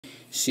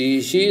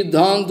Śrī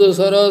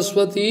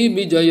siddhānta-Sarasvatī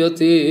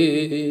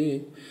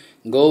vijayate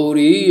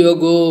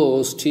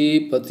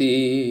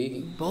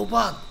Gauḍīya-goṣṭhī-patiḥ.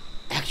 Prabhupada,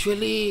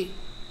 actually,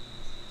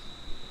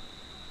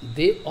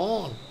 they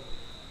all,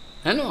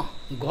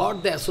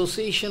 got the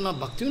association of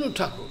Bhaktivinoda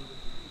Thakur.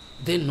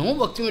 They know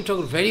Bhaktivinoda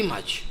Thakur very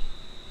much.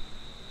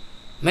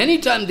 Many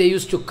times they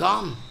used to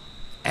come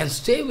and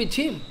stay with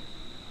him.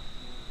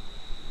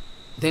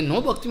 They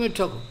know Bhaktivinoda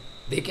Thakur.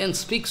 They can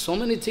speak so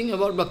many things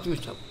about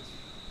Bhaktivinoda Thakur.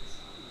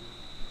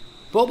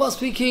 Prabhupada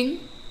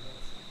speaking,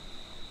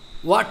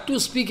 what to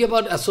speak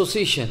about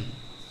association?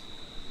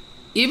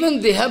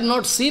 Even they have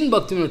not seen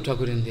Bhaktivinoda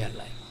Thakur in their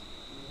life.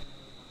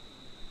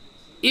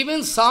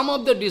 Even some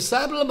of the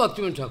disciples of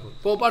Bhaktivinoda Thakur,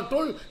 Prabhupada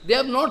told, they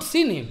have not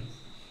seen him.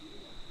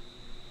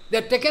 They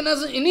are taken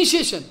as an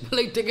initiation,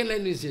 like taken as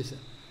an initiation.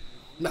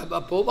 But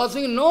Prabhupada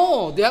saying,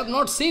 no, they have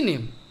not seen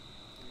him.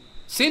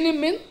 Seen him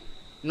means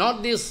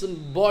not this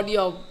body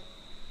of,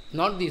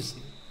 not this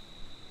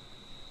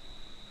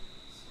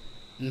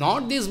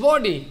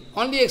body,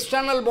 only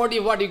external body,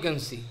 what you can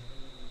see.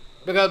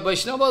 Because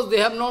Vaishnavas, they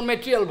have no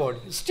material body.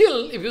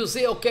 Still, if you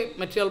say, okay,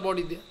 material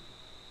body there,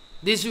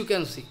 this you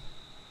can see.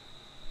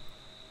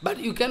 But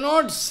you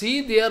cannot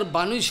see their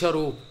Banu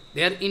Sharup,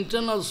 their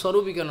internal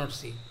Sarup you cannot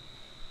see.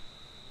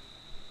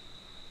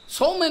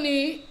 So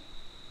many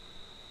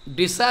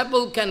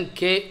disciples can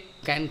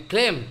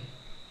claim,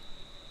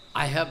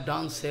 I have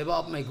done seva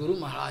of my Guru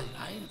Maharaj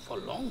for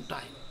a long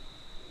time.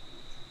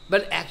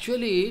 But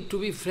actually, to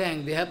be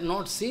frank, they have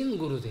not seen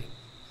Gurudev.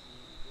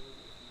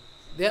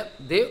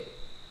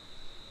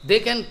 They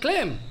can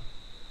claim,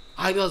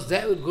 I was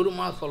there with Guru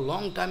Maharaj for a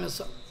long time.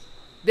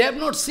 They have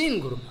not seen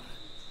Guru Maharaj.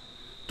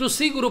 To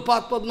see Guru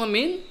Padma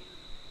means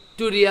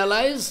to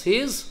realize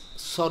his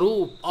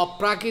sarup,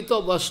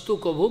 aprākṛta-vastu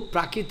kabhu,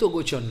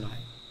 prakṛta-gochannai.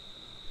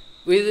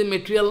 With the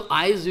material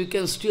eyes, you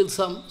can still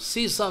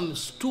see some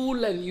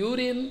stool and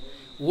urine,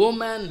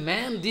 woman,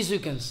 man, this you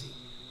can see.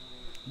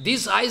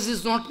 This eyes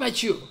is not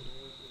mature.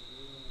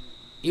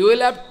 You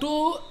will have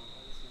to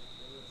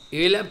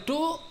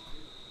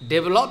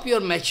develop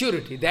your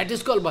maturity. That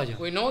is called bhajan.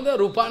 We know the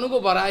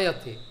rupanuga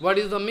varayate. What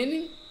is the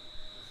meaning?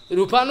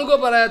 Rupanuga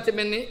varayate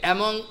meaning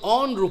among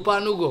all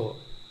rupanuga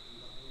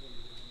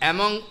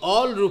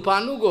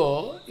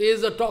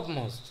is the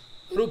topmost.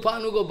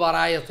 Rupanuga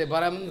varayate.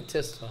 Varayate means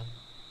testa.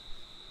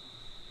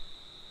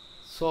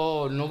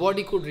 So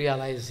nobody could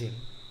realize him.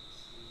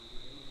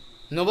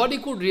 Nobody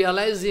could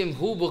realize him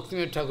who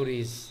Bhaktivinoda Thakur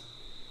is.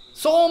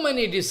 So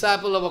many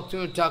disciples of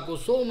Bhaktivinoda Thakur,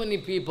 so many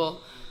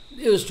people,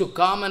 they used to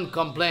come and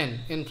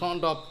complain in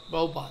front of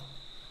Prabhupada.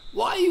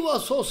 Why you are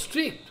so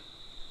strict?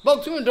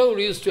 Bhaktivinoda Thakur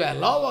used to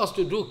allow us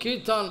to do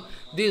kirtan,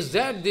 this,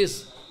 that,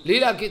 this,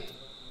 lila kirtan.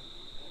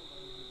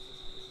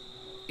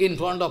 In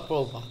front of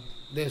Prabhupada,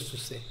 they used to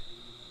say.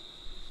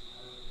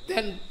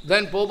 Then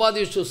Prabhupada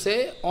used to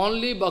say,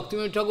 only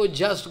Bhaktivinoda Thakur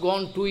just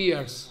gone 2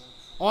 years.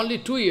 Only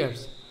 2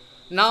 years.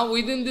 Now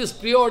within this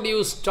period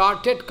you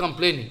started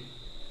complaining.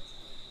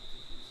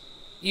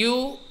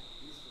 You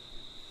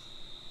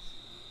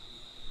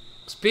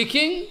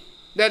speaking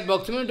that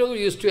Bhaktivinoda Thakur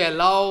used to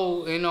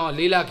allow,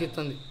 lila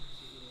kirtan,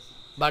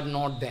 but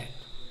not that.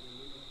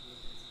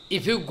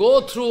 If you go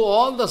through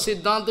all the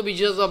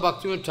siddhānta-vicāra of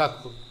Bhaktivinoda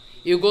Thakur,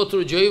 you go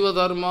through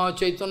sevā-dharma,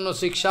 Chaitanya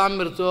Śyām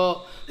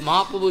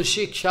Mahaprabhu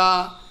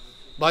Shiksha,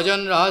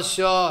 Bhajan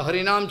Rahasya,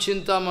 Harinam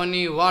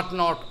Chintamani, what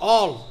not,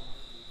 all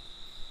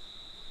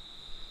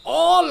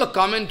the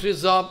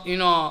commentaries of,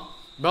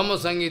 Brahma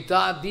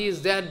Samhita, this,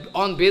 that,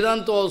 on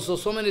Vedanta also,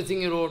 so many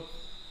things he wrote.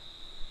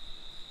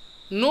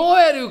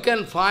 Nowhere you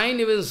can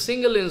find even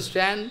single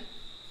instant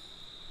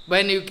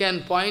when you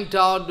can point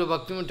out the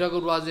Bhaktivinoda Thakur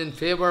was in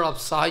favor of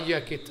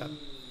sahajiyā-kirtan.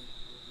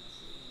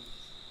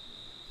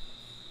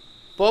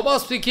 Prabhupada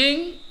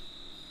speaking,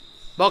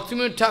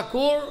 Bhaktivinoda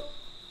Thakur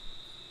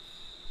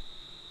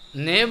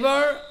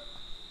never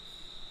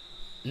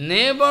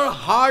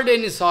heard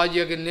any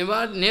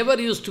sahajiyā,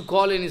 never used to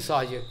call any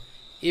sahajiyā.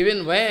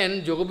 Even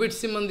when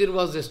Jogabitsi Mandir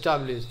was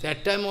established,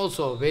 that time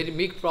also very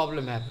big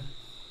problem happened.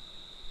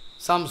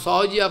 Some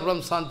sahajiyā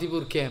from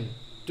Santipur came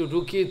to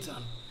do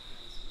kirtan.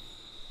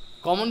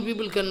 Common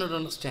people cannot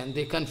understand,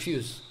 they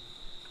confuse.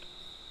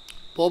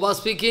 Prabhupada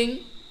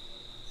speaking,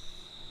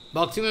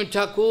 Bhaktivinoda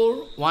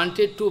Thakur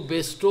wanted to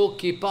bestow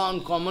kripa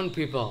on common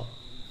people.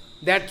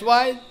 That's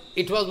why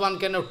it was one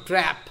kind of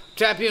trap.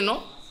 Trap, It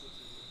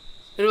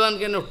was one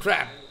kind of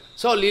trap.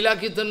 So, lila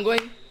kirtan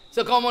going.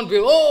 So common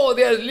people, oh,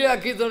 there is lila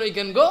kirtan, we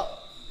can go.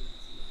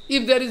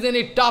 If there is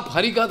any top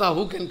harikathā,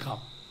 who can come?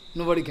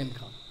 Nobody can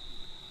come.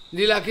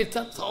 Lila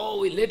kirtan,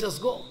 so let us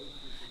go.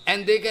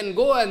 And they can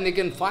go and they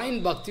can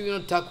find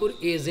Bhaktivinoda Thakur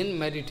is in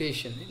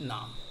meditation, in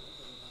Nam.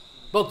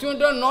 Bhaktivinoda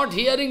Thakur not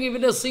hearing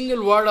even a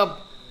single word of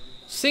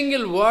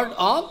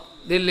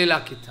the lila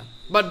kirtan.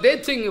 But they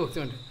think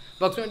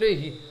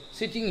Bhaktivinoda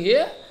sitting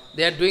here,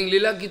 they are doing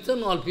lila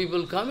kirtan, all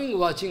people coming,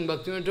 watching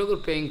Bhaktivinoda Thakur,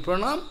 paying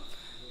pranam.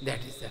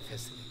 That is the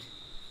facility.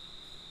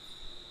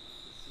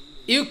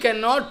 You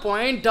cannot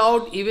point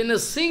out even a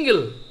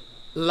single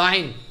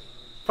line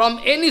from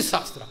any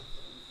Shastra.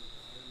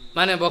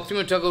 Mane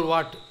Bhaktivinoda Thakur,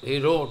 what he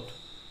wrote,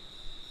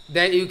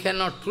 that you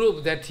cannot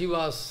prove that he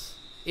was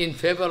in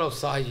favor of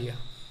sahajiyā.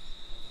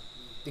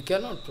 You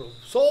cannot prove.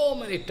 So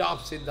many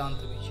tough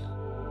siddhānta-vicāra.